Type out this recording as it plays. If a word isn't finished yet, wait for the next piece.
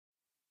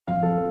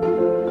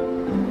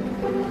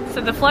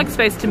So the flex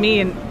space to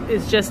me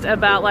is just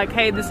about like,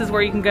 hey, this is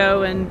where you can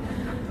go and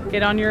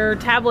get on your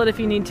tablet if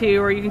you need to,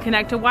 or you can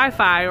connect to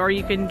Wi-Fi, or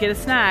you can get a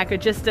snack, or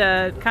just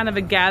a kind of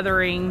a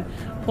gathering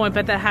point,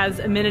 but that has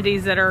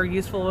amenities that are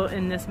useful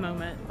in this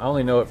moment. I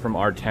only know it from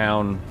our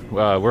town.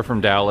 We're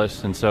from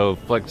Dallas, and so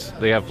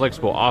they have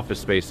flexible office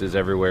spaces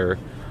everywhere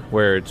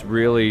where it's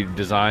really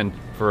designed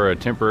for a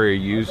temporary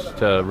use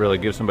to really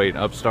give somebody an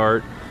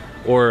upstart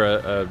or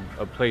a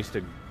place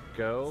to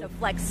go. So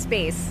flex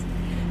space.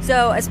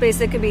 So a space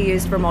that could be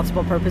used for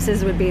multiple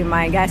purposes would be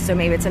my guess. So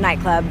maybe it's a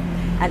nightclub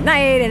at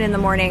night, and in the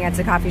morning it's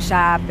a coffee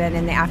shop, and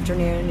in the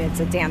afternoon it's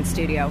a dance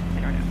studio.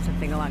 I don't know,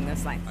 something along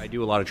those lines. I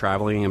do a lot of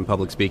traveling and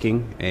public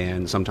speaking,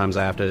 and sometimes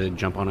I have to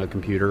jump on a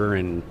computer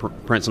and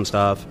print some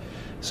stuff.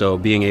 So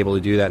being able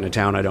to do that in a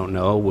town I don't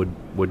know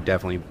would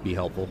definitely be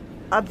helpful.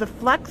 Of the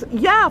flex,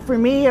 yeah, for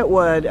me it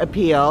would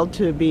appeal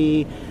to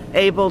be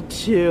able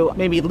to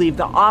maybe leave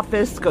the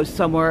office, go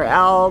somewhere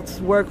else,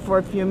 work for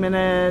a few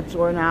minutes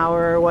or an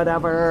hour or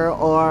whatever,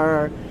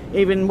 or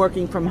even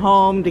working from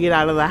home to get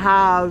out of the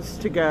house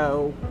to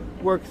go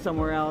work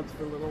somewhere else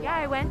for a little while. Yeah,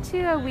 I went to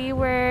a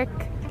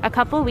WeWork a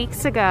couple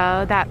weeks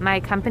ago that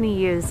my company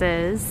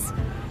uses,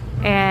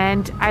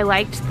 and I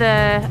liked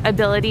the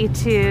ability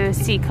to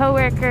see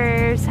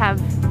coworkers,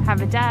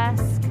 have a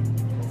desk.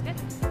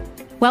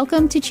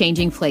 Welcome to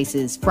Changing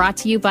Places, brought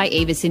to you by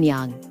Avis &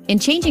 Young. In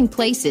Changing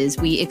Places,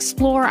 we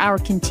explore our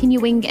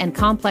continuing and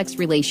complex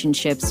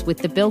relationships with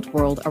the built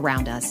world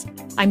around us.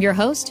 I'm your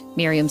host,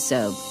 Miriam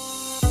Sobe.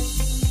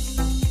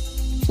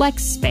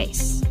 Flex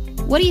space.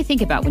 What do you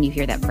think about when you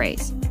hear that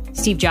phrase?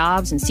 Steve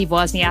Jobs and Steve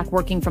Wozniak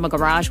working from a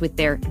garage with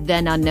their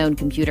then unknown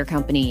computer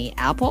company,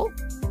 Apple?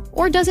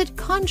 Or does it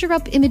conjure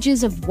up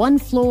images of one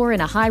floor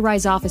in a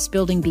high-rise office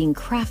building being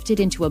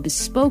crafted into a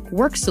bespoke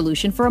work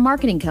solution for a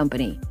marketing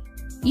company?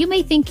 You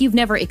may think you've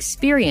never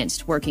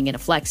experienced working in a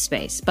flex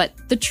space, but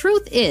the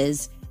truth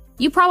is,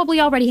 you probably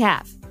already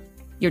have.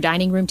 Your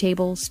dining room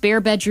table, spare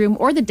bedroom,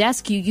 or the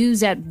desk you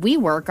use at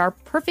WeWork are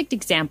perfect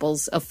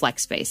examples of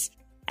flex space.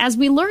 As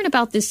we learn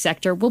about this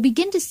sector, we'll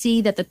begin to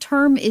see that the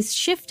term is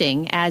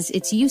shifting as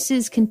its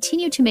uses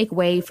continue to make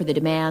way for the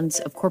demands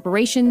of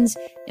corporations,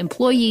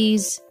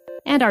 employees,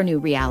 and our new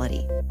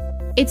reality.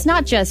 It's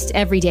not just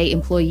everyday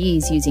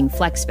employees using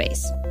flex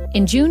space.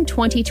 In June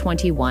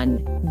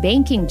 2021,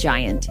 banking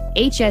giant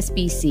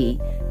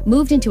HSBC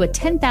moved into a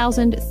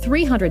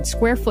 10,300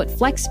 square foot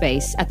flex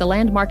space at the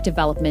Landmark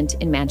development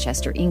in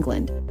Manchester,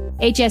 England.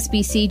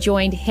 HSBC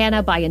joined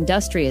Hannah by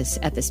Industrious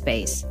at the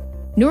space.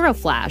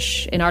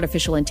 Neuroflash, an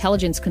artificial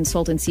intelligence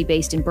consultancy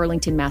based in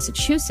Burlington,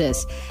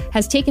 Massachusetts,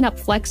 has taken up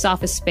flex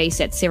office space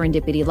at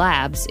Serendipity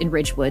Labs in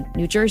Ridgewood,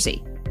 New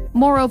Jersey.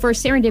 Moreover,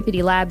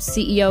 Serendipity Labs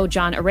CEO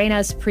John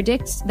Arenas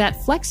predicts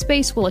that flex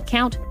space will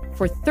account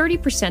for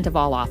 30% of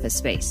all office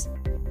space.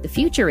 The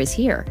future is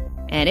here,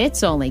 and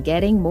it's only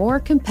getting more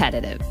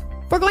competitive.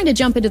 We're going to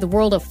jump into the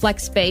world of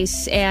flex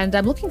space, and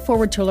I'm looking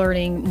forward to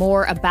learning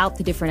more about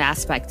the different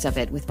aspects of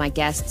it with my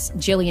guests,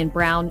 Jillian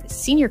Brown,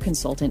 Senior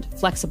Consultant,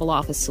 Flexible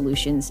Office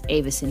Solutions,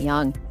 Avis &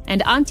 Young,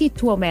 and Antti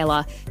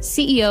Tuomela,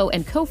 CEO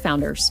and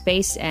co-founder,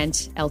 Space and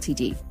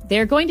Ltd.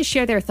 They're going to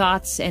share their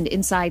thoughts and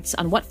insights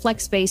on what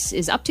flex space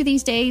is up to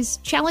these days,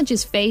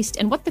 challenges faced,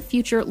 and what the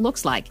future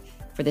looks like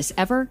for this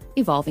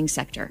ever-evolving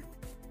sector.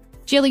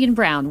 Jillian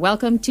Brown,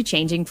 welcome to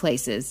Changing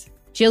Places.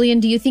 Jillian,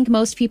 do you think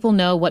most people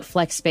know what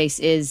flex space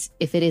is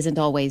if it isn't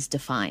always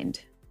defined?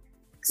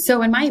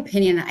 So in my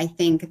opinion, I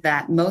think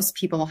that most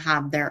people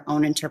have their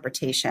own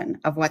interpretation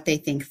of what they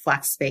think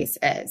flex space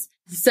is.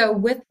 So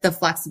with the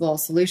flexible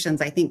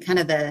solutions, I think kind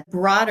of the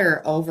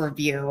broader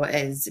overview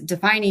is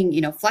defining,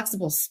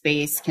 flexible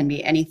space can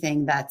be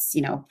anything that's,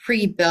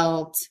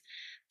 pre-built,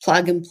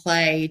 plug and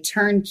play,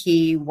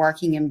 turnkey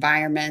working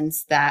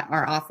environments that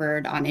are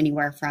offered on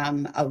anywhere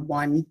from a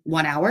one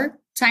hour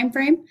time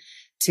frame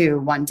to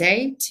 1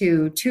 day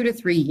to 2 to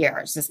 3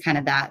 years is kind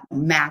of that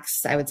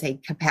max, I would say,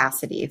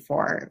 capacity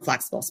for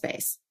flexible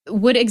space.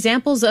 Would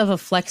examples of a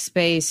flex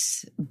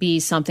space be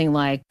something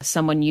like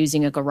someone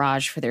using a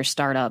garage for their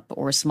startup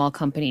or a small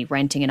company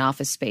renting an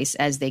office space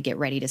as they get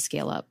ready to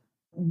scale up?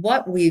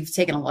 What we've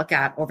taken a look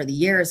at over the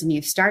years, and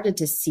you've started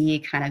to see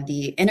kind of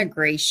the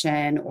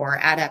integration or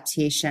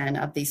adaptation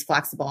of these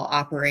flexible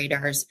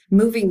operators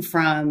moving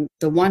from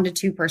the 1 to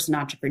 2 person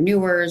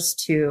entrepreneurs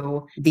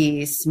to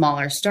the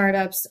smaller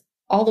startups,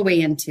 all the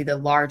way into the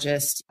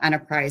largest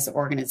enterprise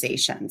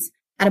organizations.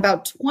 At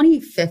about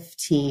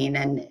 2015,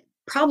 and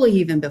probably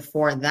even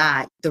before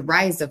that, the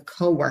rise of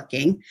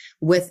co-working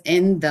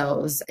within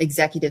those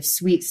executive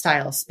suite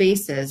style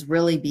spaces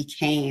really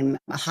became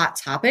a hot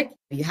topic.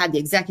 You had the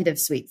executive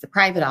suites, the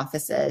private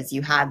offices,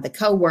 you had the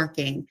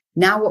co-working.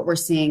 Now what we're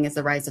seeing is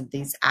the rise of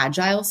these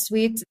agile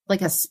suites,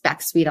 like a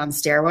spec suite on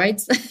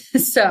steroids.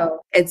 So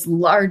it's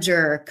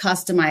larger,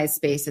 customized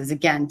spaces,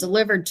 again,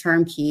 delivered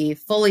turnkey,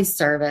 fully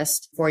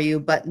serviced for you,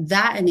 but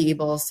that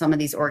enables some of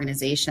these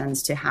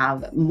organizations to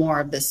have more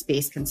of the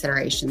space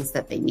considerations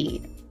that they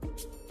need.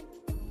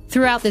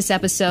 Throughout this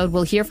episode,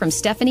 we'll hear from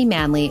Stephanie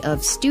Manley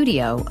of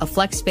Studio, a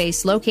flex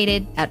space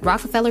located at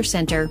Rockefeller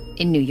Center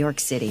in New York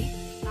City.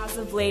 As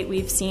of late,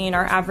 we've seen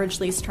our average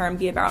lease term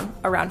be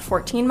around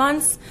 14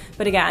 months.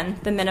 But again,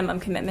 the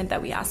minimum commitment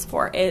that we ask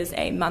for is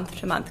a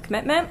month-to-month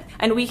commitment.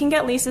 And we can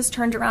get leases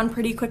turned around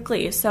pretty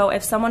quickly. So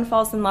if someone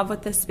falls in love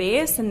with the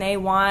space and they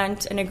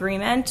want an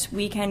agreement,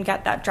 we can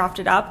get that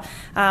drafted up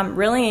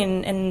really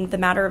in the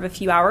matter of a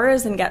few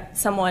hours and get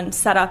someone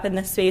set up in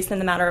the space in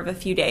the matter of a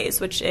few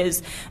days, which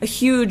is a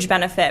huge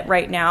benefit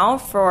right now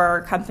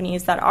for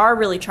companies that are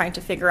really trying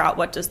to figure out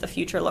what does the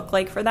future look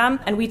like for them.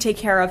 And we take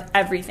care of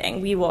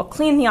everything. We will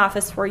clean the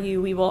office for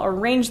you. We will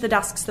arrange the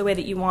desks the way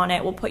that you want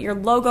it. We'll put your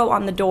logo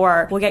on the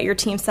door. We'll get your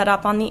team set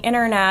up on the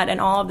internet and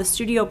all of the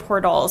studio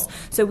portals.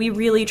 So we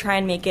really try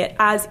and make it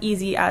as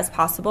easy as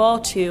possible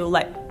to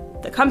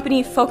let the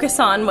company focus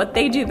on what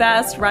they do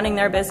best, running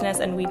their business,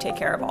 and we take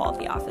care of all of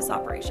the office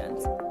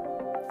operations.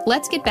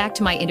 Let's get back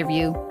to my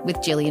interview with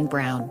Jillian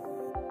Brown.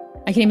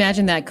 I can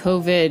imagine that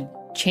COVID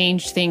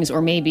changed things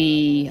or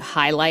maybe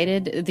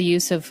highlighted the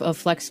use of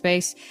flex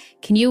space.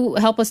 Can you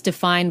help us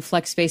define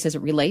flex space as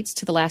it relates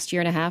to the last year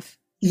and a half?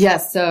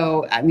 Yes.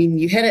 So, I mean,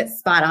 you hit it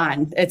spot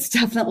on. It's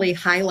definitely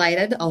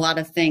highlighted a lot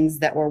of things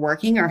that we're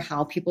working or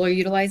how people are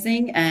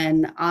utilizing.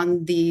 And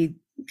on the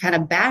kind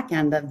of back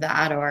end of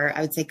that, or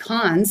I would say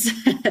cons,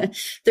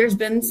 there's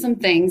been some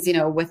things,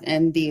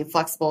 within the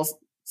flexible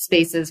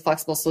spaces,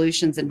 flexible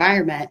solutions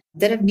environment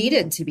that have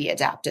needed to be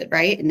adapted,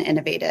 right? And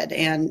innovated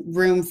and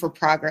room for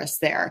progress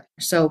there.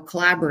 So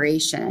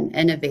collaboration,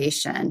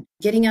 innovation,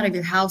 getting out of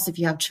your house if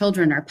you have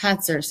children or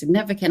pets or a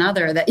significant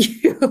other that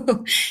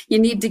you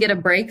need to get a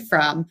break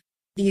from.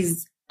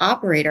 These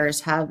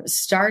operators have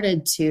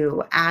started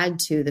to add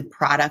to the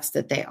products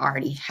that they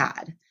already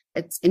had.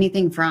 It's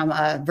anything from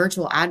a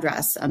virtual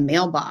address, a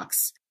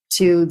mailbox,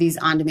 to these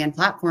on-demand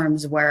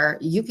platforms where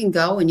you can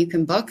go and you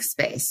can book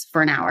space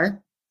for an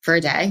hour, for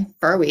a day,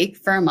 for a week,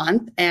 for a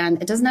month, and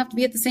it doesn't have to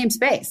be at the same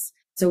space.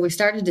 So we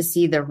started to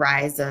see the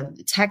rise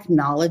of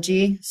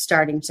technology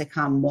starting to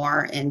come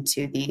more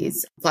into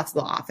these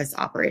flexible office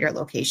operator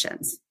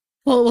locations.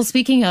 Well,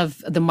 speaking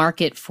of the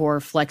market for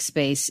flex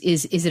space,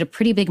 is it a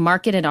pretty big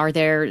market, and are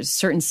there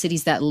certain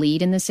cities that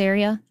lead in this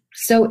area?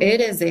 So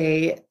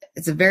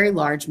it's a very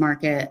large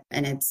market,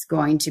 and it's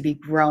going to be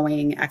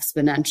growing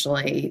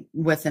exponentially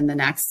within the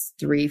next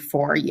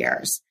 3-4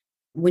 years.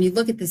 When you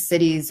look at the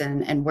cities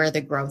and where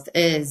the growth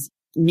is,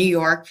 New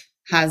York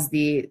has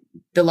the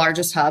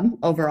largest hub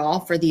overall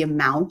for the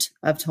amount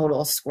of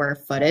total square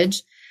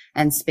footage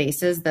and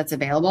spaces that's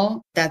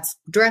available. That's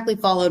directly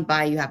followed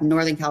by, you have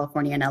Northern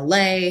California and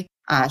LA,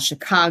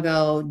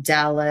 Chicago,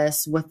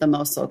 Dallas, with the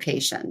most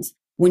locations.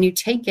 When you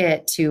take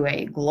it to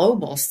a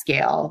global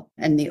scale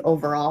and the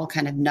overall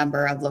kind of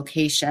number of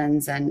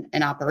locations and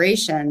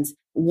operations,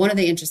 one of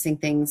the interesting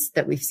things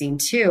that we've seen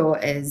too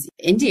is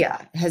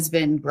India has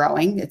been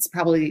growing. It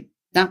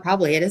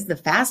is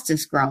the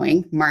fastest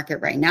growing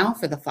market right now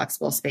for the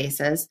flexible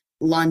spaces.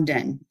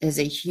 London is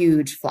a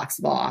huge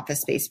flexible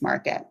office space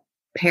market.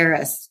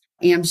 Paris,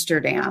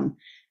 Amsterdam,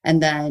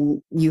 and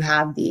then you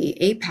have the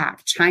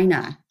APAC.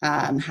 China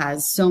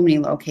has so many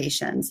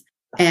locations.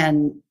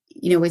 And,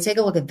 we take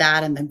a look at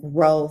that and the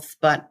growth,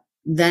 but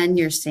then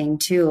you're seeing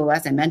too,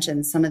 as I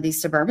mentioned, some of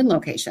these suburban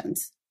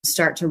locations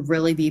start to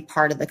really be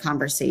part of the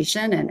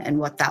conversation and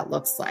what that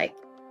looks like.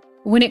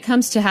 When it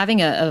comes to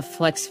having a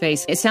flex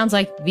space, it sounds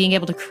like being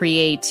able to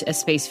create a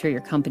space for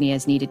your company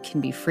as needed can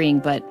be freeing,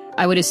 but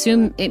I would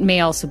assume it may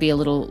also be a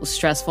little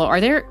stressful.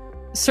 Are there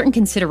certain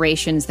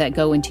considerations that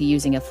go into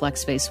using a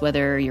flex space,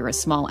 whether you're a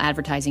small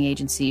advertising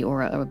agency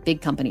or a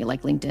big company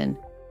like LinkedIn?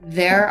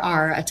 There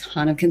are a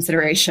ton of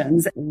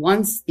considerations.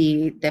 Once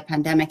the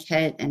pandemic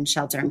hit and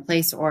shelter in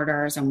place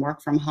orders and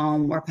work from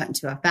home were put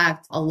into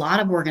effect, a lot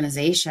of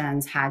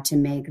organizations had to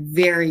make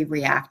very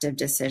reactive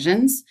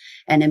decisions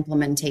and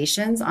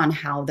implementations on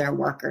how their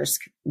workers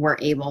were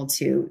able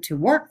to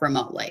work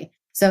remotely.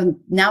 So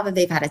now that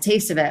they've had a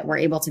taste of it, we're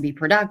able to be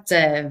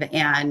productive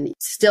and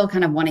still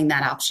kind of wanting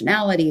that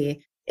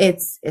optionality.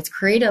 It's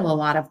created a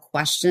lot of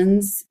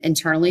questions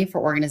internally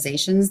for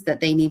organizations that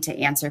they need to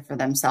answer for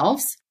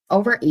themselves.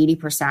 Over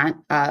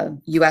 80% of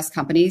U.S.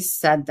 companies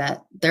said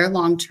that their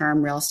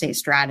long-term real estate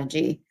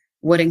strategy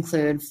would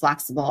include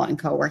flexible and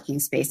co-working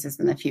spaces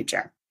in the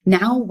future.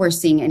 Now we're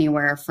seeing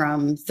anywhere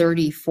from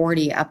 30,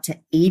 40, up to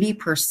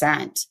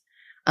 80%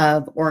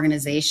 of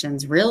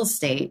organizations' real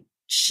estate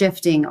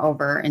shifting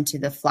over into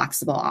the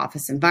flexible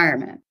office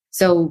environment.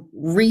 So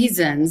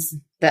reasons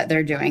that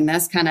they're doing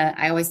this,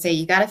 I always say,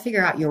 you got to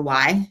figure out your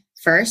why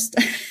first.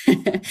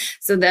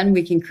 So then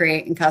we can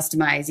create and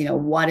customize,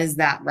 what is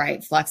that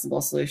right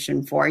flexible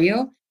solution for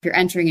you? If you're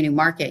entering a new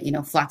market,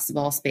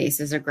 flexible space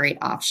is a great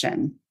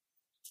option.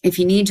 If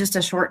you need just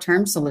a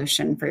short-term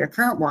solution for your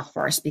current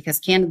workforce, because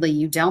candidly,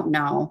 you don't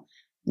know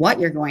what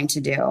you're going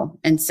to do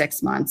in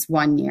 6 months,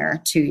 1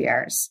 year, 2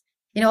 years.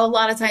 A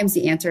lot of times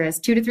the answer is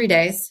 2 to 3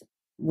 days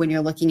when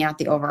you're looking at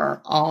the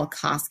overall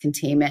cost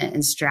containment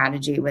and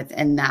strategy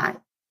within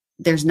that.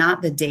 There's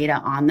not the data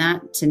on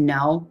that to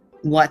know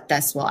what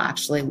this will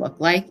actually look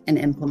like in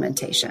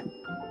implementation.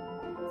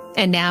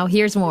 And now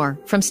here's more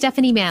from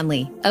Stephanie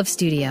Manley of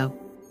Studio.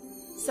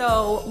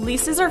 So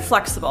leases are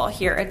flexible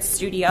here at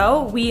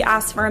Studio. We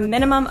ask for a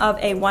minimum of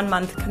a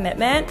 1-month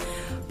commitment,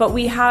 but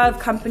we have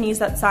companies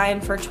that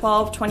sign for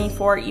 12,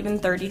 24, even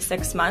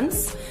 36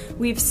 months.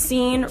 We've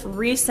seen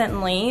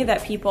recently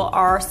that people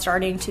are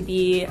starting to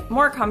be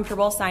more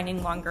comfortable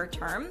signing longer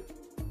term.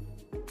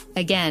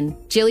 Again,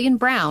 Jillian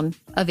Brown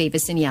of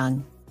Avis &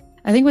 Young.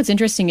 I think what's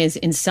interesting is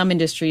in some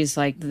industries,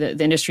 like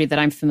the industry that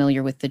I'm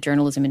familiar with, the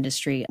journalism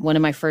industry, one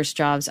of my first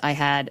jobs, I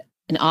had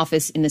an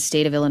office in the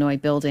state of Illinois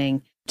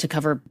building to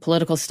cover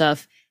political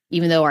stuff,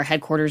 even though our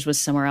headquarters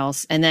was somewhere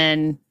else. And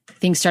then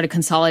things started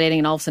consolidating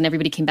and all of a sudden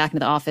everybody came back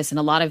into the office. And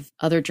a lot of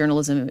other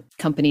journalism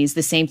companies,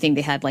 the same thing.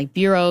 They had like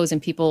bureaus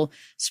and people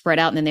spread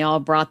out and then they all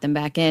brought them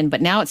back in.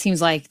 But now it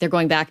seems like they're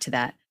going back to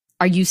that.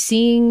 Are you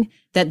seeing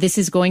that this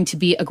is going to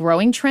be a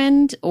growing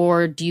trend,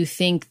 or do you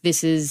think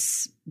this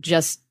is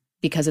just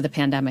because of the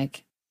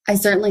pandemic? I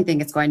certainly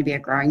think it's going to be a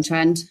growing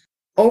trend.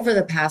 Over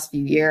the past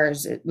few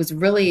years, it was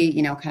really,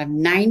 kind of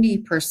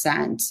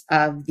 90%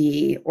 of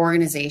the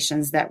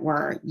organizations that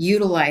were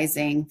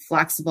utilizing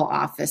flexible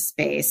office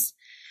space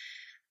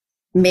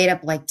made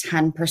up like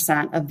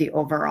 10% of the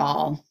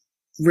overall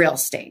real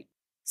estate.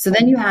 So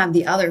then you have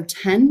the other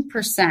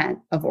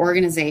 10% of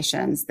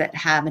organizations that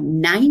have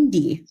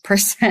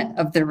 90%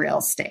 of the real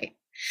estate.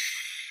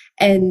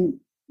 And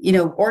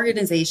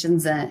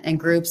organizations and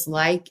groups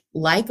like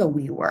a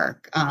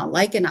WeWork,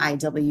 like an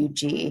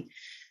IWG,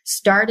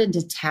 started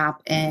to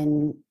tap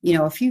in,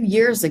 a few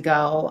years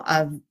ago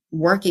of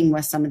working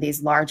with some of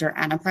these larger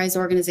enterprise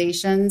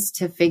organizations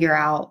to figure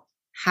out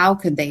how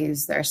could they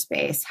use their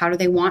space? How do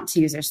they want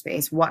to use their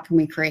space? What can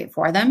we create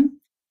for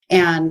them?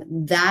 And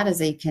that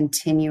is a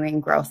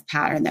continuing growth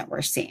pattern that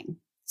we're seeing.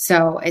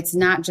 So it's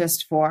not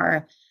just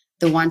for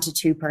the 1 to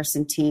 2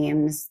 person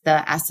teams,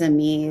 the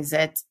SMEs,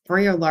 it's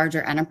for your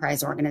larger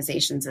enterprise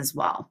organizations as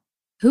well.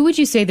 Who would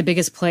you say the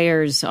biggest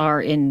players are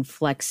in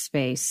flex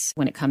space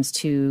when it comes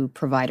to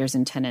providers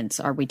and tenants?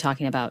 Are we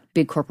talking about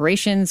big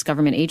corporations,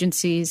 government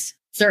agencies?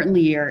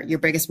 Certainly your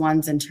biggest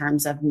ones in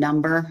terms of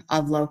number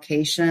of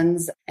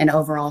locations and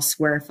overall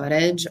square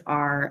footage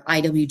are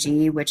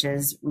IWG, which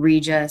is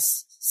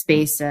Regus,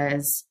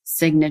 Spaces,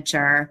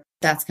 Signature.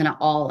 That's kind of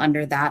all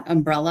under that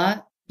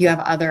umbrella. You have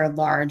other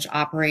large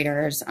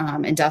operators.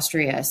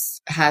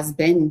 Industrious has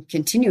been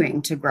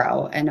continuing to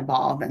grow and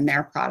evolve in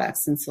their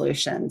products and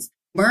solutions.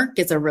 Merck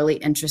is a really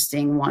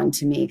interesting one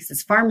to me because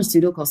it's a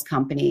pharmaceuticals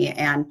company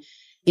and,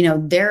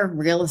 their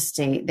real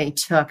estate, they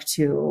took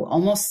to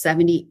almost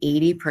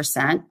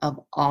 80% of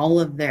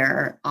all of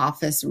their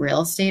office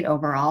real estate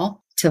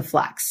overall to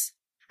flex.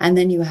 And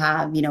then you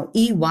have,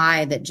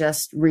 EY that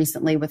just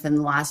recently within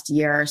the last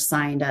year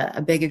signed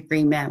a big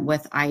agreement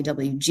with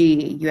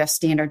IWG. You have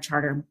Standard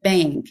Chartered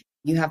Bank.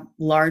 You have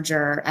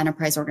larger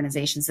enterprise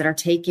organizations that are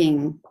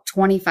taking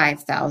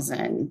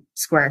 25,000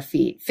 square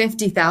feet,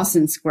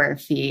 50,000 square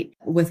feet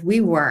with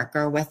WeWork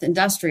or with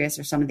Industrious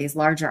or some of these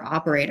larger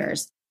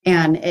operators.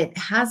 And it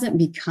hasn't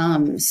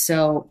become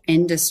so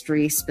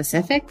industry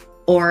specific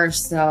or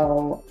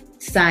so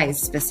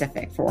size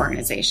specific for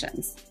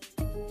organizations.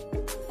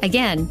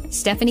 Again,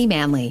 Stephanie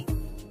Manley.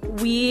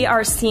 We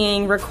are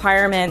seeing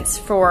requirements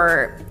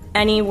for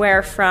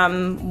anywhere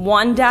from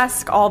 1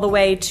 desk all the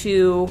way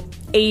to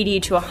 80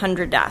 to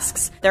 100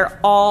 desks. They're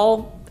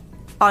all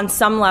on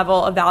some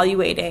level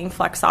evaluating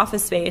flex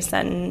office space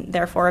and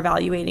therefore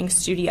evaluating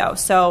studio.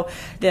 So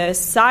the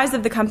size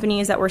of the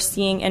companies that we're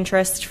seeing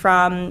interest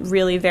from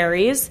really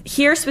varies.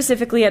 Here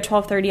specifically at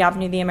 1230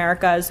 Avenue of the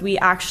Americas, we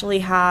actually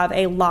have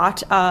a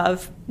lot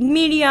of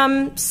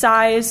medium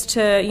sized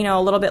to,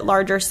 a little bit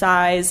larger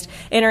sized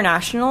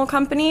international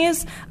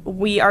companies.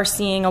 We are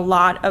seeing a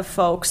lot of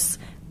folks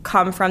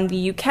come from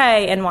the UK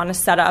and want to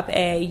set up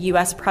a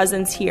US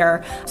presence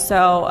here.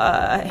 So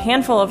a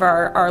handful of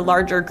our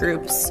larger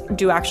groups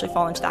do actually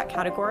fall into that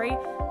category.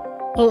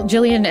 Well,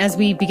 Jillian, as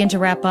we begin to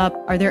wrap up,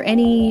 are there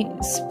any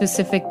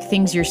specific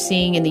things you're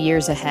seeing in the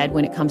years ahead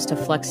when it comes to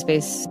flex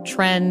space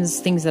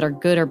trends, things that are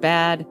good or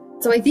bad?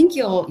 So I think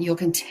you'll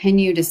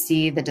continue to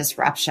see the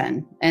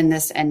disruption in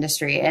this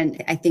industry.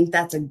 And I think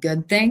that's a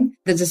good thing,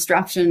 the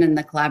disruption and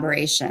the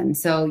collaboration.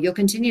 So you'll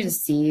continue to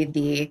see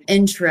the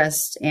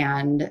interest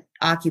and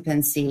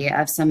occupancy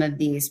of some of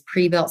these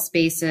pre-built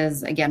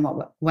spaces. Again,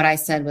 what I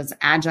said was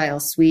agile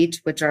suite,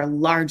 which are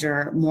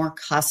larger, more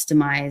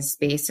customized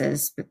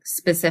spaces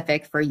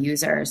specific for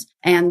users,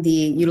 and the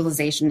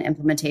utilization and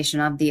implementation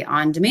of the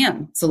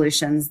on-demand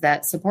solutions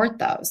that support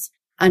those.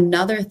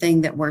 Another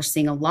thing that we're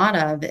seeing a lot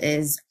of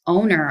is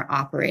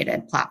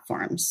owner-operated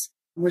platforms.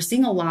 We're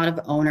seeing a lot of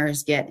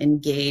owners get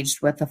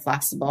engaged with the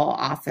flexible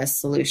office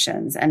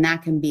solutions, and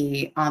that can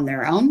be on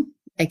their own.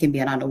 It can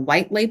be on a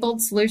white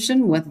labeled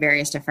solution with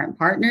various different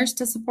partners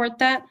to support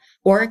that,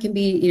 or it can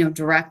be,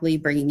 directly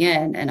bringing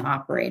in an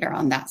operator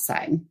on that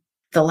side.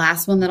 The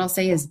last one that I'll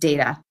say is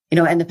data.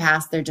 In the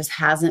past, there just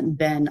hasn't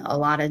been a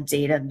lot of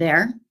data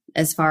there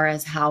as far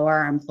as how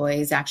are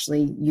employees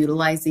actually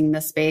utilizing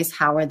the space?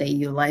 How are they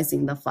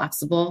utilizing the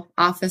flexible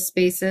office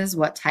spaces?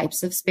 What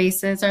types of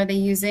spaces are they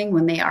using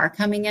when they are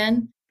coming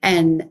in?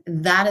 And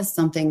that is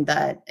something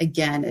that,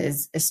 again,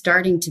 is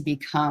starting to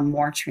become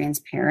more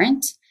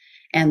transparent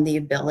and the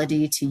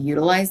ability to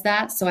utilize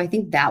that. So I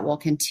think that will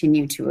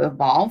continue to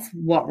evolve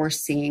what we're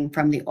seeing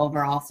from the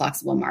overall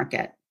flexible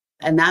market.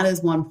 And that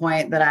is one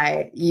point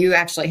that you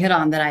actually hit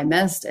on that I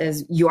missed,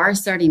 is you are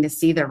starting to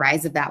see the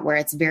rise of that where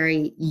it's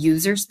very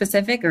user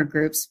specific or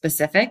group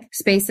specific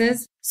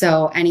spaces.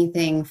 So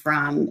anything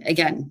from,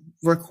 again,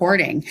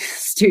 recording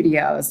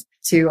studios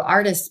to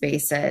artist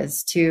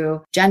spaces,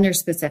 to gender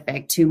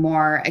specific, to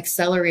more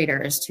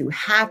accelerators, to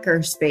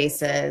hacker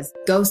spaces,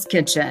 ghost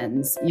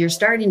kitchens. You're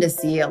starting to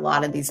see a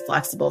lot of these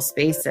flexible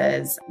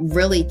spaces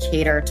really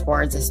cater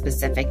towards a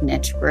specific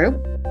niche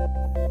group.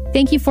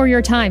 Thank you for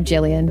your time,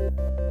 Jillian.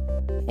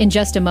 In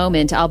just a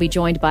moment, I'll be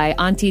joined by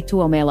Antti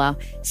Tuomela,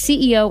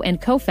 CEO and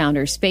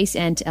co-founder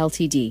SpaceEnt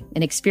Ltd.,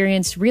 an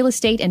experienced real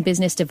estate and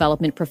business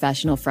development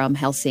professional from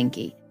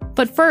Helsinki.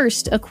 But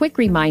first, a quick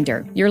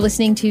reminder. You're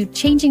listening to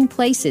Changing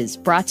Places,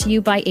 brought to you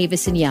by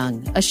Avison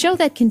Young, a show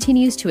that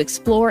continues to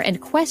explore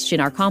and question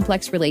our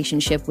complex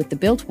relationship with the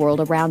built world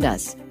around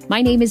us.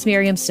 My name is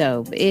Miriam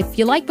Sobe. If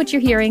you like what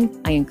you're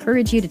hearing, I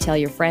encourage you to tell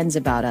your friends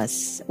about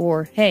us.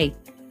 Or, hey,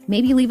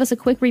 maybe leave us a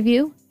quick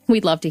review.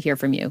 We'd love to hear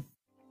from you.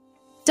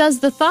 Does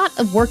the thought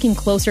of working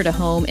closer to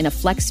home in a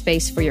flex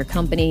space for your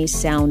company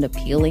sound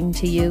appealing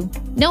to you?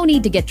 No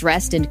need to get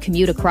dressed and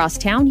commute across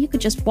town. You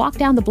could just walk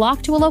down the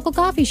block to a local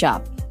coffee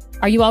shop.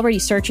 Are you already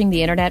searching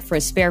the internet for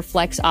a spare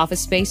flex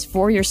office space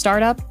for your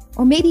startup?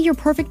 Or maybe you're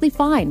perfectly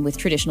fine with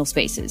traditional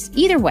spaces.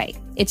 Either way,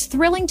 it's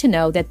thrilling to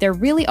know that there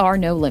really are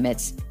no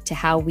limits to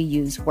how we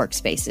use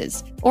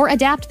workspaces or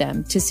adapt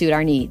them to suit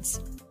our needs.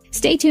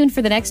 Stay tuned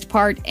for the next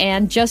part,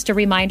 and just a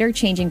reminder,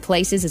 Changing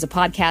Places is a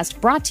podcast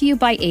brought to you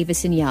by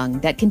Avison Young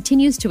that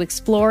continues to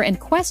explore and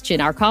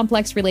question our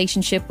complex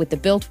relationship with the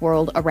built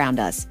world around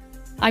us.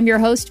 I'm your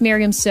host,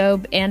 Miriam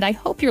Sobe, and I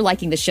hope you're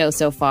liking the show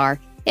so far.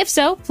 If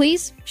so,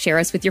 please share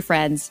us with your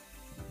friends.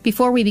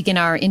 Before we begin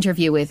our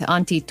interview with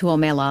Antti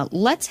Tuomela,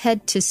 let's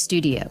head to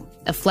Studio,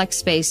 a flex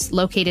space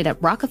located at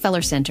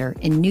Rockefeller Center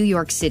in New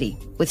York City,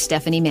 with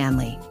Stephanie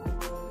Manley.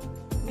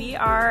 We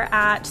are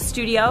at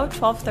Studio,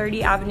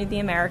 1230 Avenue of the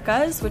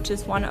Americas, which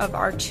is one of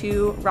our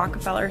 2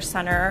 Rockefeller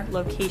Center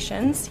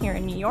locations here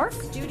in New York.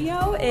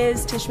 Studio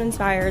is Tishman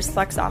Speyer's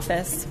flex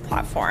office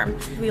platform.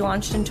 We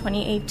launched in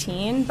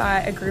 2018 by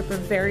a group of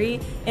very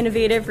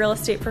innovative real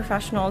estate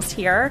professionals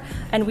here,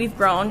 and we've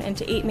grown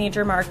into 8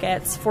 major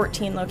markets,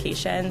 14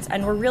 locations,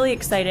 and we're really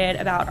excited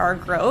about our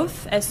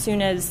growth. As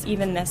soon as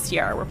even this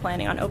year, we're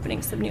planning on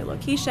opening some new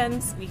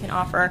locations. We can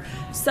offer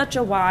such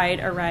a wide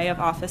array of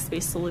office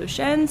space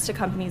solutions to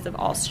companies of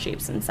all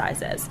shapes and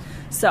sizes.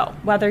 So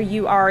whether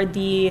you are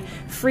the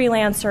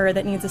freelancer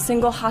that needs a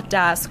single hot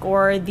desk,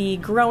 or the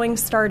growing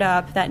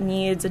startup that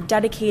needs a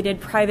dedicated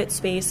private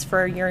space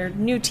for your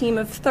new team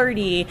of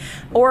 30,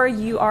 or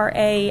you are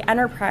a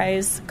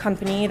enterprise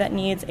company that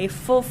needs a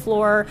full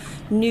floor,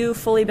 new,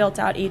 fully built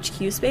out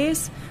HQ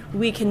space,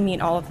 we can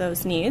meet all of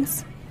those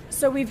needs.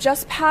 So we've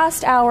just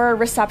passed our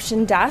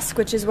reception desk,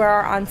 which is where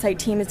our on-site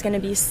team is going to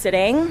be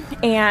sitting.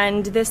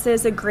 And this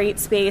is a great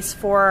space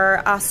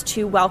for us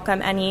to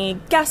welcome any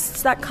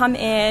guests that come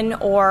in,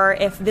 or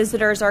if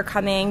visitors are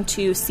coming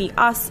to see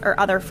us or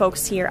other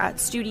folks here at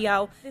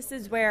Studio. This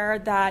is where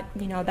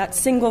that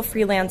single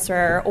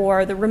freelancer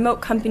or the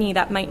remote company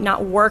that might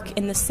not work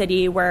in the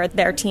city where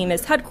their team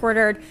is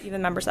headquartered,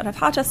 even members that have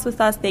hot desks with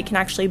us, they can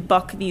actually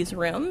book these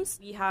rooms.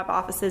 We have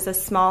offices as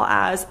small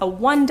as a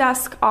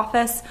 1-desk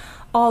office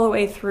all the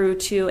way through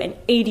to an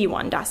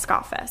 81-desk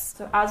office.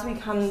 So as we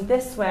come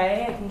this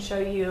way, I can show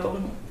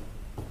you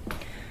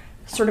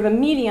sort of a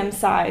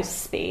medium-sized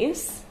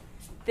space.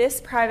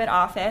 This private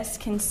office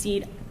can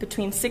seat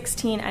between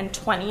 16 and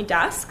 20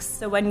 desks.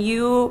 So when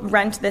you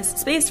rent this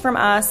space from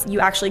us, you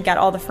actually get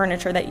all the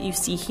furniture that you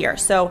see here.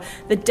 So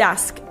the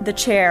desk, the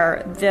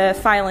chair, the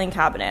filing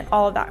cabinet,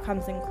 all of that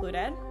comes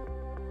included.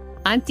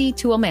 Antti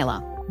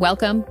Tuomela,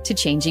 welcome to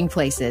Changing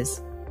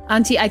Places.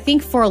 Antti, I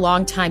think for a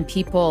long time,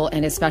 people,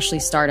 and especially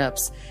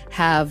startups,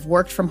 have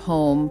worked from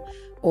home,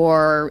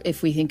 or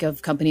if we think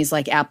of companies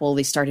like Apple,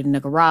 they started in a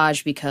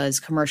garage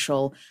because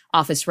commercial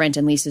office rent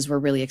and leases were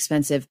really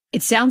expensive.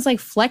 It sounds like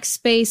flex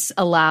space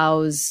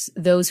allows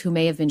those who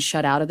may have been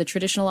shut out of the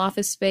traditional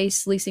office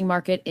space leasing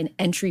market an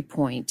entry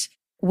point.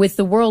 With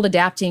the world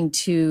adapting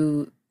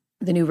to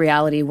the new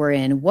reality we're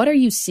in, what are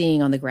you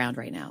seeing on the ground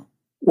right now?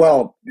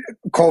 Well,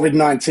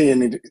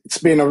 COVID-19, it's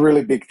been a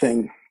really big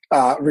thing.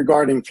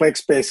 Regarding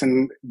flex space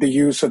and the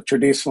use of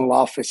traditional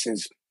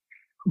offices,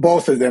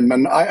 both of them.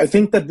 And I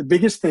think that the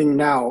biggest thing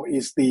now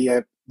is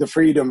the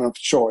freedom of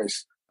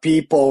choice.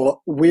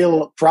 People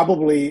will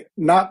probably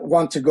not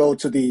want to go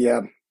to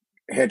the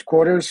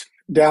headquarters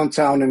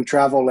downtown and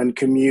travel and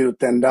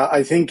commute. And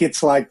I think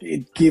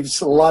it gives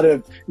a lot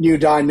of new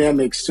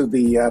dynamics to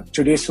the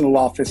traditional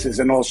offices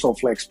and also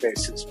flex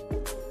spaces.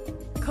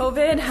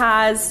 COVID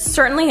has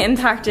certainly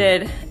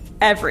impacted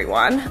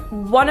everyone.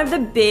 One of the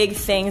big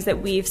things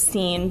that we've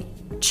seen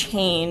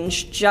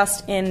change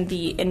just in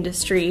the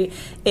industry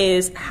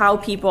is how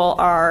people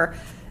are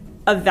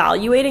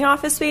evaluating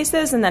office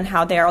spaces and then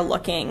how they are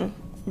looking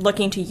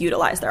looking to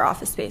utilize their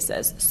office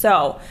spaces.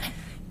 So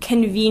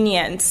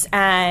convenience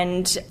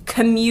and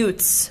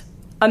commutes,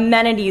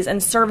 amenities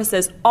and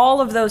services, all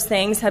of those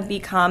things have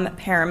become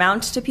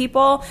paramount to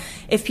people.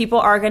 If people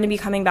are going to be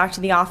coming back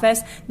to the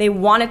office, they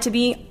want it to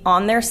be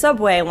on their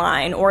subway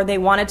line, or they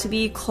want it to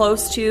be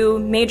close to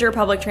major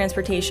public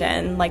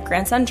transportation like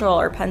Grand Central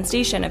or Penn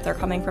Station if they're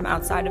coming from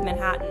outside of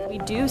Manhattan. We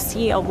do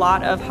see a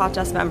lot of Hot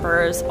Desk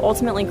members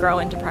ultimately grow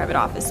into private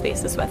office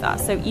spaces with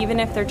us. So even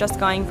if they're just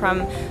going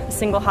from a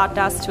single hot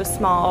desk to a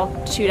small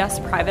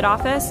 2-desk private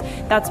office,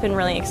 that's been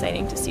really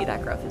exciting to see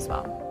that growth as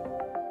well.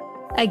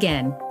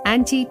 Again,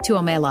 Antti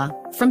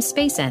Tuomela from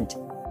SpaceEnt.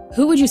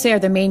 Who would you say are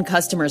the main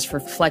customers for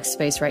flex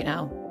space right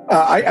now?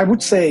 I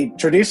would say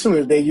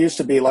traditionally they used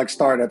to be like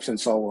startups and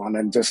so on,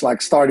 and just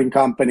like starting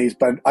companies,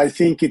 but I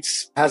think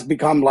has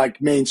become like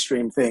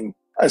mainstream thing,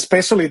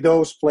 especially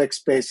those flex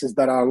spaces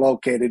that are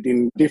located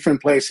in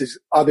different places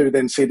other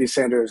than city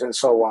centers and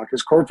so on,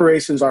 because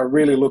corporations are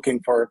really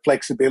looking for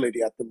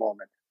flexibility at the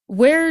moment.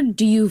 Where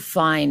do you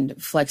find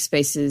flex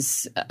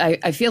spaces?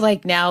 I feel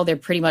like now they're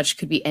pretty much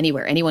could be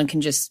anywhere. Anyone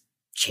can just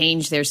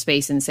change their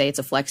space and say it's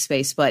a flex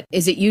space, but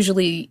is it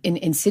usually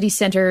in city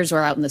centers or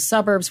out in the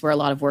suburbs where a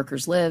lot of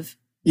workers live?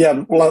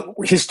 Yeah, well,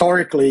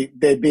 historically,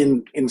 they've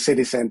been in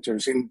city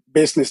centers, in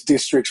business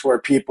districts where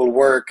people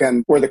work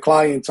and where the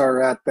clients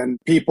are at, and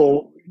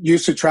people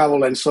used to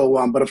travel and so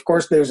on. But of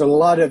course, there's a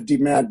lot of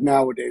demand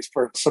nowadays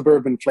for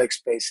suburban flex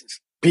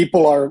spaces.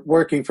 People are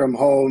working from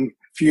home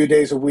few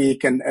days a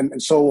week and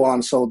so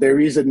on. So there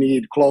is a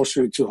need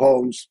closer to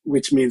homes,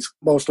 which means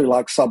mostly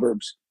like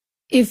suburbs.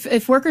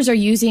 If workers are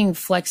using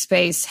flex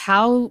space,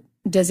 how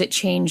does it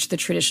change the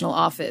traditional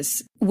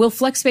office? Will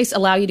flex space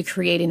allow you to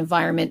create an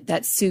environment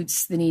that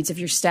suits the needs of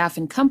your staff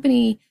and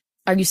company?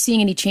 Are you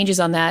seeing any changes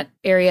on that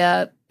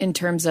area in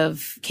terms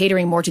of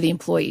catering more to the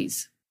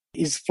employees?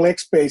 Is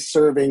flex space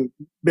serving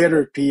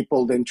better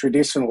people than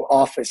traditional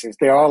offices?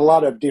 There are a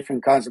lot of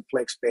different kinds of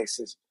flex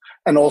spaces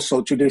and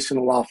also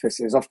traditional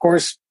offices. Of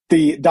course,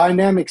 the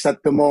dynamics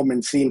at the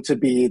moment seem to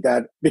be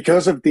that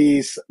because of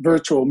these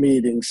virtual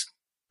meetings,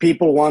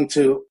 people want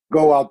to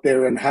go out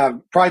there and have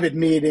private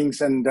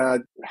meetings and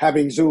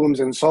having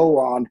Zooms and so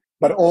on,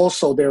 but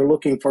also they're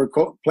looking for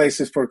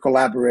places for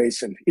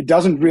collaboration. It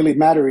doesn't really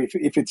matter if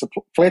it's a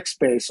flex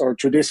space or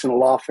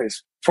traditional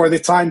office. For the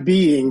time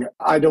being,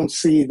 I don't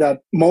see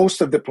that most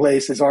of the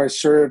places are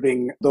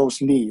serving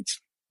those needs.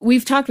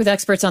 We've talked with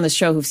experts on the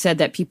show who've said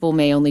that people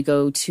may only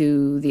go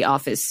to the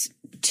office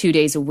 2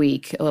 days a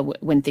week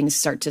when things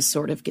start to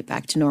sort of get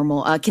back to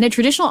normal. Can a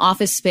traditional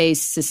office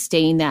space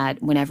sustain that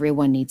when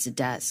everyone needs a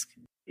desk?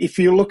 If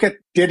you look at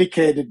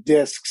dedicated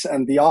desks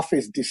and the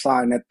office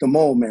design at the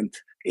moment,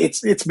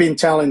 it's been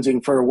challenging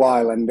for a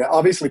while. And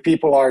obviously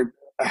people are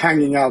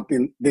hanging out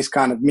in this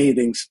kind of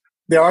meetings.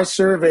 There are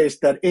surveys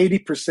that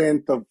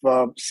 80% of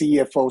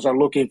CFOs are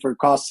looking for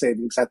cost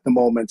savings at the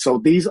moment. So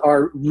these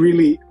are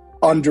really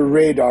under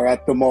radar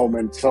at the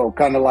moment. So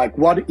kind of like,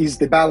 what is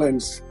the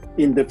balance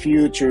in the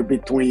future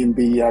between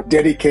the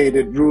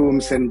dedicated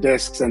rooms and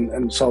desks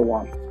and so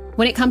on?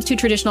 When it comes to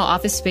traditional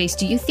office space,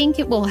 do you think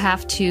it will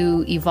have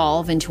to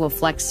evolve into a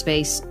flex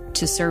space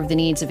to serve the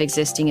needs of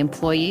existing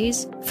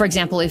employees? For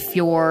example, if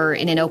you're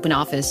in an open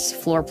office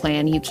floor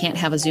plan, you can't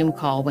have a Zoom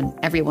call when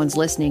everyone's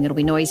listening. It'll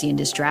be noisy and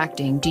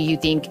distracting. Do you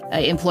think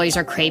employees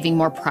are craving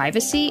more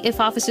privacy if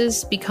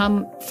offices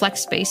become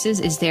flex spaces?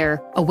 Is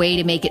there a way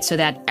to make it so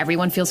that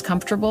everyone feels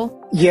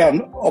comfortable? Yeah,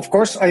 of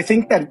course. I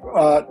think that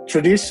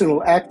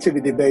traditional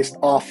activity-based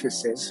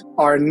offices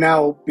are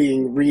now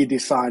being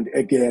redesigned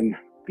again.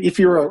 If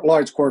you're a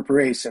large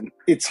corporation,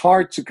 it's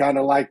hard to kind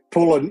of like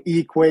pull an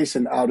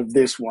equation out of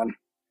this one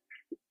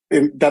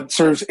that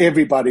serves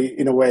everybody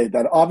in a way.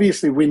 That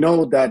obviously we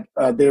know that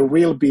there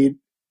will be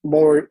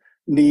more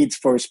needs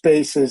for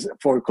spaces,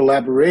 for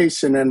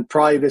collaboration and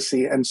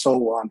privacy and so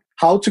on.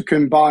 How to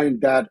combine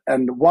that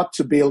and what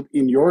to build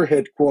in your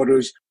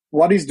headquarters.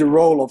 What is the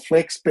role of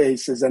flex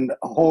spaces and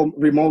home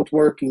remote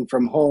working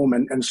from home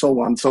and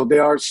so on. So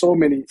there are so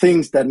many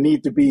things that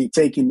need to be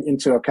taken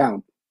into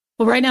account.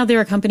 Well, right now there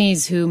are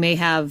companies who may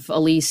have a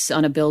lease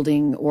on a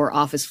building or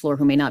office floor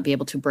who may not be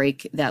able to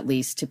break that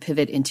lease to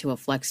pivot into a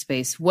flex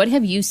space. What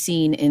have you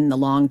seen in the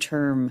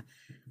long-term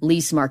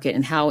lease market,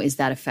 and how is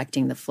that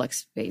affecting the flex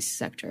space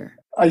sector?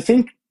 I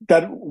think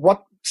that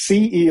what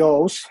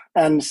CEOs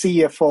and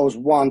CFOs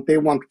want, they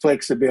want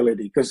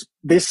flexibility, because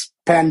this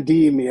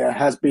pandemia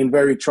has been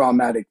very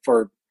traumatic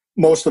for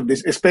most of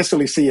this,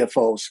 especially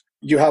CFOs.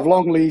 You have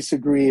long lease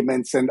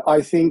agreements, and I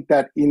think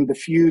that in the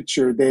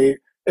future,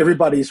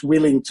 everybody's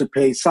willing to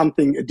pay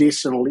something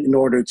additional in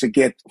order to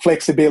get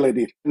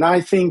flexibility. And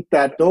I think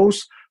that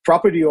those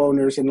property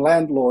owners and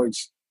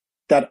landlords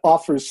that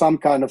offer some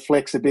kind of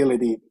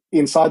flexibility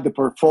inside the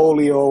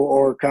portfolio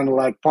or kind of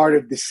like part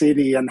of the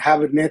city and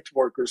have a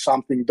network or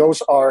something,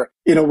 those are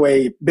in a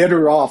way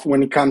better off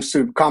when it comes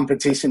to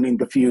competition in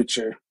the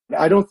future.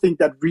 I don't think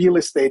that real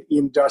estate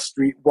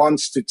industry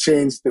wants to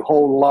change the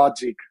whole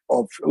logic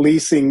of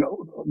leasing,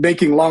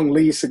 making long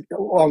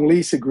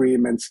lease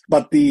agreements.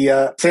 But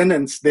the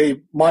tenants,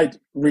 they might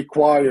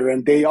require,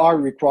 and they are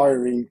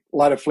requiring, a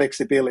lot of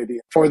flexibility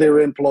for their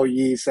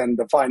employees and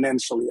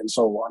financially and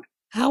so on.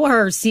 How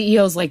are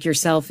CEOs like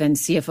yourself and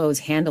CFOs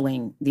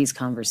handling these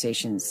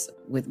conversations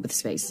with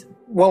space?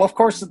 Well, of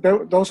course,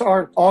 those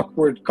are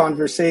awkward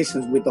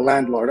conversations with the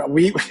landlord.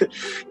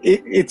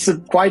 It's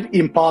quite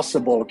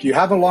impossible. You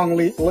have a long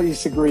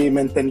lease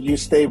agreement and you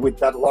stay with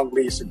that long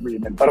lease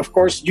agreement. But of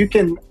course, you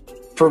can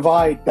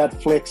provide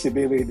that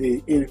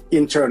flexibility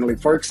internally.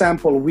 For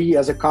example, we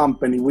as a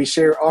company, we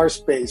share our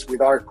space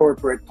with our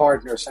corporate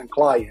partners and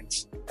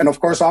clients. And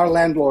of course, our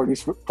landlord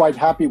is quite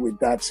happy with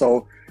that.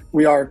 So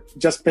we are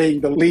just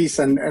paying the lease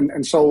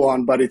and so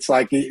on, but it's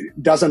like it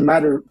doesn't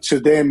matter to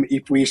them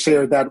if we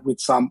share that with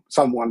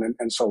someone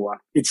and so on.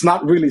 It's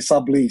not really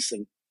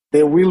subleasing.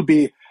 There will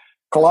be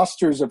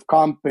clusters of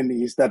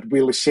companies that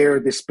will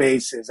share the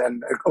spaces.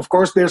 And of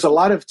course, there's a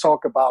lot of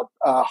talk about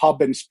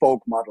hub and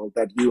spoke model,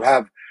 that you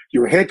have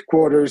your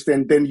headquarters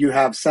and then you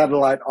have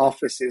satellite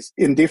offices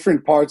in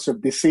different parts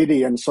of the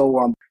city and so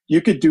on.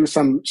 You could do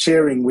some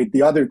sharing with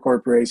the other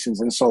corporations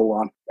and so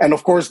on. And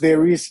of course,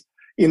 there is,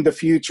 in the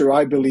future,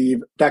 I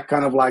believe, that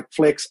kind of like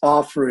flex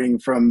offering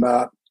from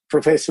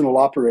professional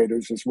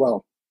operators as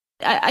well.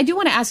 I do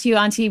want to ask you,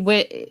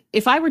 Antti,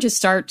 if I were to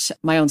start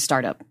my own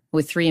startup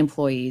with 3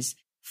 employees,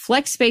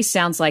 flex space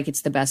sounds like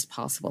it's the best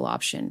possible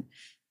option.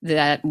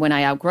 That when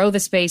I outgrow the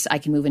space, I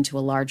can move into a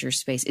larger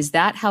space. Is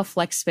that how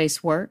flex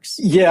space works?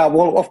 Yeah,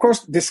 well, of course,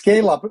 the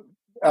scale up,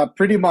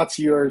 pretty much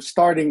you're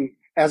starting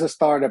as a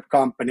startup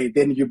company,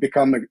 then you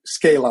become a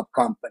scale up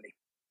company.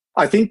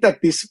 I think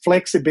that this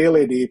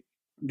flexibility,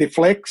 the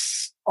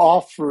flex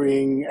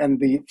offering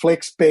and the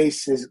flex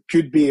spaces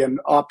could be an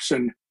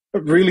option, a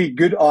really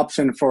good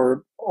option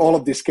for all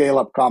of the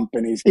scale-up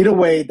companies in a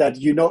way that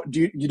you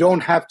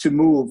don't have to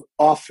move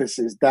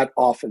offices that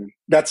often.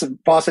 That's a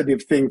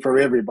positive thing for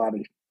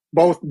everybody,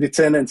 both the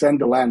tenants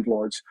and the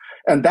landlords.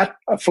 And that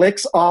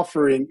flex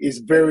offering is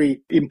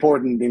very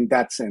important in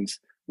that sense.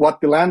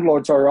 What the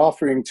landlords are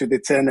offering to the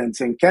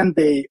tenants, and can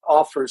they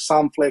offer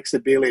some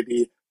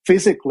flexibility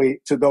physically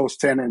to those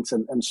tenants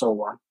and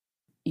so on.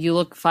 You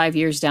look 5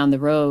 years down the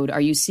road, are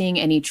you seeing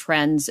any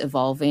trends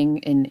evolving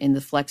in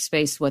the flex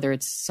space, whether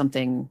it's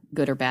something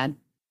good or bad?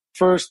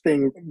 First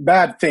thing,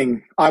 bad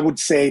thing, I would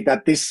say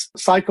that this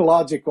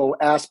psychological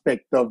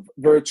aspect of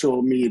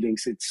virtual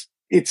meetings,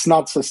 it's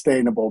not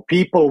sustainable.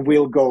 People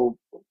will go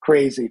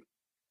crazy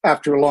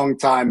after a long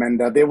time,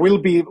 and there will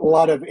be a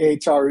lot of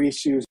HR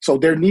issues. So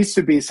there needs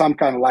to be some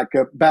kind of like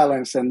a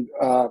balance, and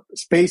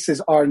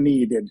spaces are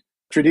needed.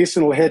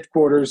 Traditional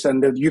headquarters,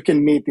 and that you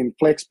can meet in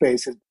flex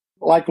spaces.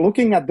 Like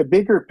looking at the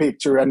bigger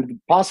picture and the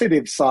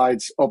positive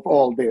sides of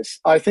all this,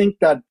 I think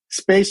that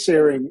space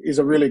sharing is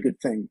a really good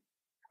thing.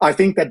 I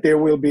think that there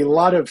will be a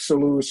lot of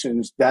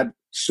solutions that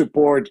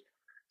support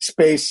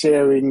space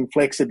sharing,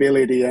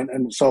 flexibility,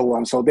 and so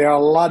on. So there are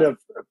a lot of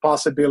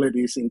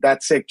possibilities in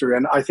that sector.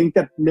 And I think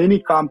that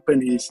many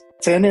companies,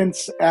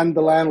 tenants and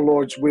the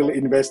landlords will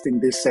invest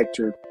in this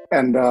sector.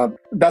 And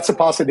that's a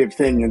positive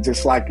thing. And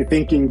just like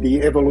thinking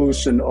the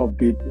evolution of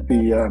the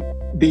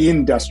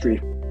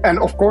industry. And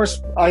of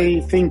course, I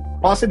think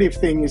positive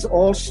thing is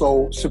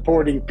also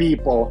supporting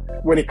people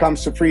when it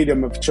comes to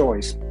freedom of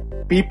choice.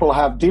 People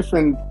have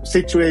different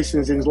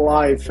situations in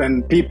life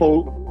and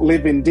people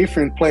live in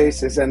different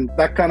places, and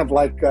that kind of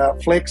like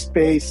flex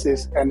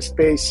spaces and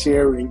space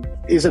sharing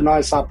is a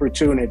nice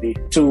opportunity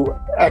to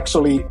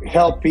actually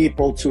help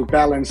people to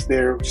balance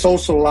their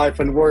social life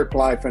and work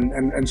life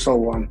and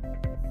so on.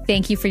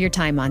 Thank you for your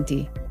time,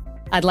 Antti.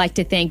 I'd like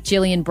to thank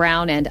Jillian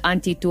Brown and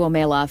Antti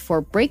Tuomela for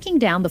breaking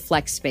down the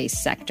flex space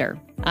sector.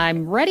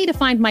 I'm ready to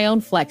find my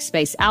own flex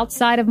space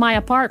outside of my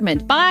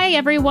apartment. Bye,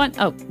 everyone.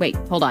 Oh, wait,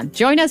 hold on.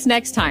 Join us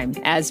next time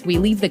as we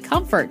leave the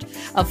comfort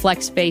of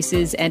flex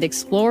spaces and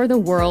explore the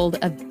world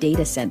of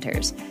data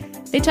centers.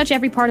 They touch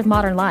every part of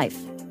modern life,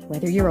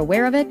 whether you're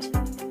aware of it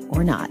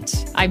or not.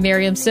 I'm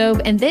Miriam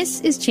Sobe, and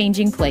this is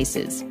Changing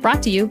Places,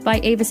 brought to you by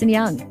Avis &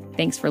 Young.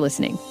 Thanks for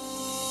listening.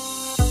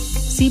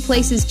 See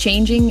places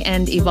changing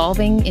and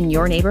evolving in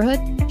your neighborhood?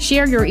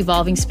 Share your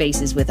evolving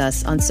spaces with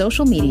us on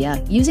social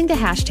media using the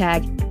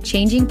hashtag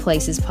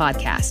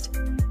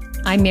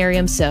 #ChangingPlacesPodcast. I'm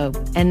Miriam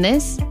Sobe, and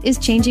this is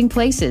Changing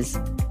Places.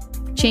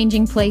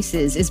 Changing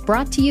Places is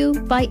brought to you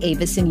by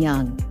Avis &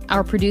 Young.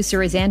 Our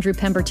producer is Andrew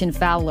Pemberton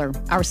Fowler.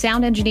 Our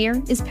sound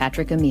engineer is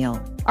Patrick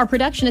Emile. Our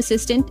production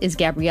assistant is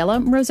Gabriella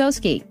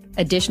Mrozowski.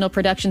 Additional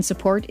production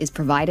support is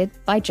provided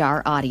by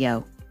Jar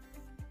Audio.